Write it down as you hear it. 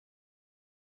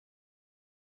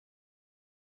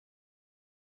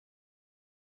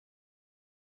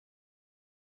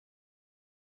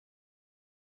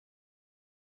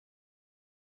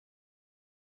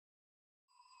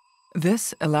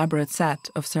This elaborate set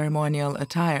of ceremonial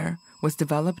attire was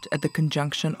developed at the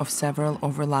conjunction of several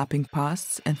overlapping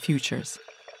pasts and futures,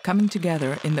 coming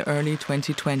together in the early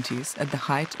 2020s at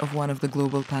the height of one of the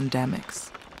global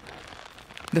pandemics.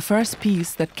 The first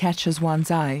piece that catches one's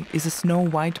eye is a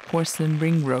snow-white porcelain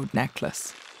ring road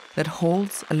necklace that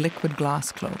holds a liquid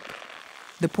glass cloak.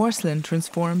 The porcelain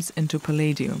transforms into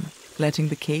palladium, letting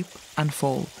the cape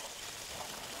unfold.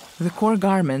 The core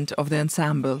garment of the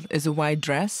ensemble is a white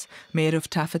dress made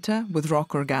of taffeta with rock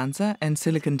organza and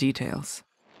silicone details.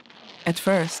 At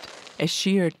first, a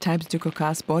sheer types de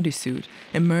cocasse bodysuit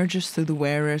emerges through the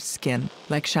wearer's skin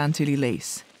like chantilly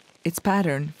lace. Its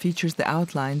pattern features the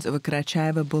outlines of a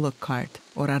Makhacheva bullock cart,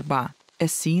 or arba,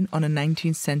 as seen on a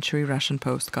 19th century Russian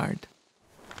postcard.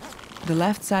 The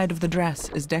left side of the dress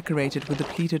is decorated with a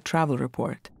pleated travel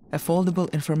report, a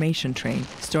foldable information tray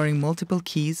storing multiple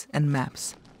keys and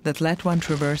maps that let one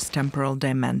traverse temporal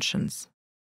dimensions.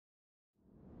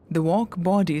 The walk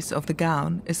bodice of the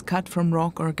gown is cut from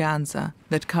rock organza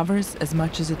that covers as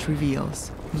much as it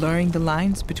reveals, blurring the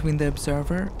lines between the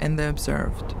observer and the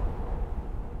observed.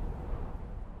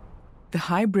 The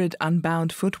hybrid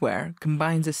unbound footwear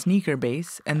combines a sneaker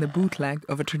base and the bootleg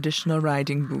of a traditional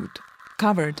riding boot.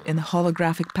 Covered in a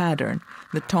holographic pattern,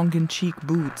 the tongue-in-cheek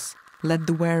boots let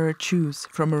the wearer choose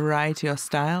from a variety of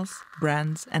styles,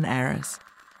 brands, and eras.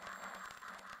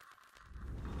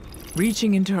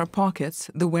 Reaching into her pockets,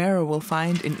 the wearer will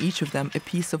find in each of them a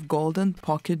piece of golden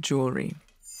pocket jewelry.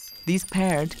 These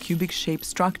paired, cubic-shaped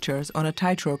structures on a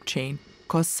tightrope chain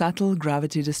cause subtle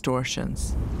gravity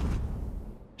distortions.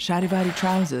 Charivari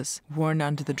trousers, worn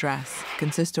under the dress,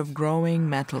 consist of growing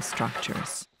metal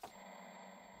structures.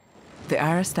 The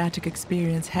aerostatic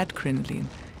experience head crinoline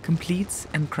completes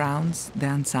and crowns the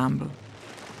ensemble.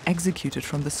 Executed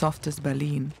from the softest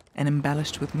baleen and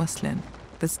embellished with muslin,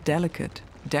 this delicate,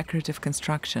 decorative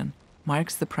construction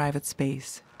marks the private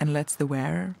space and lets the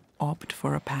wearer opt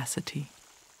for opacity.